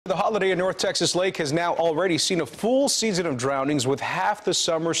The holiday in North Texas Lake has now already seen a full season of drownings with half the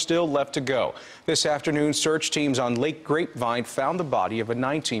summer still left to go. This afternoon, search teams on Lake Grapevine found the body of a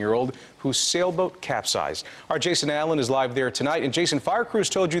 19-year-old whose sailboat capsized. Our Jason Allen is live there tonight. And Jason, fire crews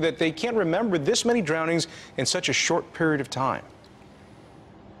told you that they can't remember this many drownings in such a short period of time.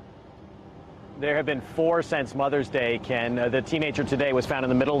 There have been 4 since Mother's Day, Ken. The teenager today was found in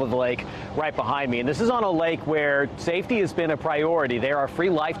the middle of the lake right behind me. And this is on a lake where safety has been a priority. There are free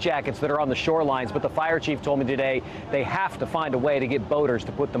life jackets that are on the shorelines, but the fire chief told me today they have to find a way to get boaters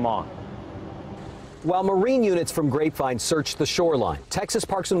to put them on. While marine units from Grapevine searched the shoreline, Texas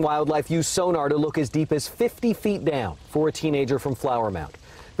Parks and Wildlife used sonar to look as deep as 50 feet down for a teenager from Flower Mound.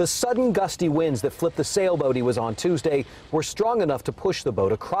 The sudden gusty winds that flipped the sailboat he was on Tuesday were strong enough to push the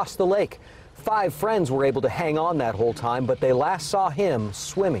boat across the lake. 5 friends were able to hang on that whole time, but they last saw him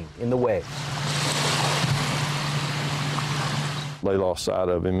swimming in the waves. They lost sight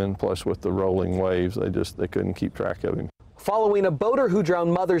of him, and plus with the rolling waves, they couldn't keep track of him. Following a boater who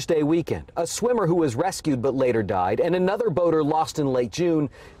drowned Mother's Day weekend, a swimmer who was rescued but later died, and another boater lost in late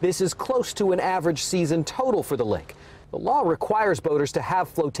June, this is close to an average season total for the lake. The law requires boaters to have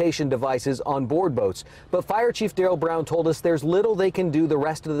flotation devices on board boats, but Fire Chief Darrell Brown told us there's little they can do the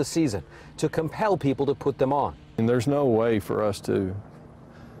rest of the season to compel people to put them on. And there's no way for us to,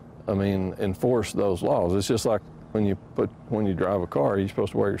 enforce those laws. It's just like when you drive a car, you're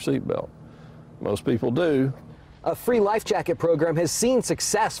supposed to wear your seatbelt. Most people do. A free life jacket program has seen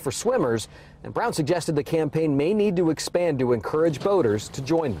success for swimmers, and Brown suggested the campaign may need to expand to encourage boaters to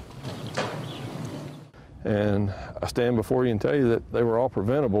join them. And I stand before you and tell you that they were all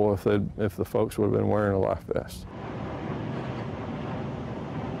preventable if the folks would have been wearing a life vest.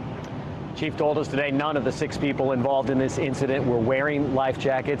 Chief told us today none of the 6 people involved in this incident were wearing life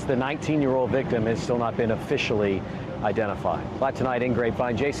jackets. The 19-year-old victim has still not been officially identified. Live tonight in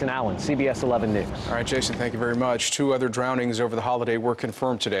Grapevine, Jason Allen, CBS 11 News. All right, Jason, thank you very much. 2 other drownings over the holiday were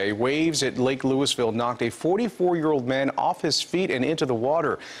confirmed today. Waves at Lake Lewisville knocked a 44-year-old man off his feet and into the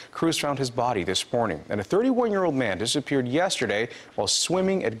water. Crews found his body this morning. And a 31-year-old man disappeared yesterday while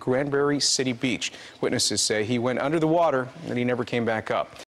swimming at Granbury City Beach. Witnesses say he went under the water and he never came back up.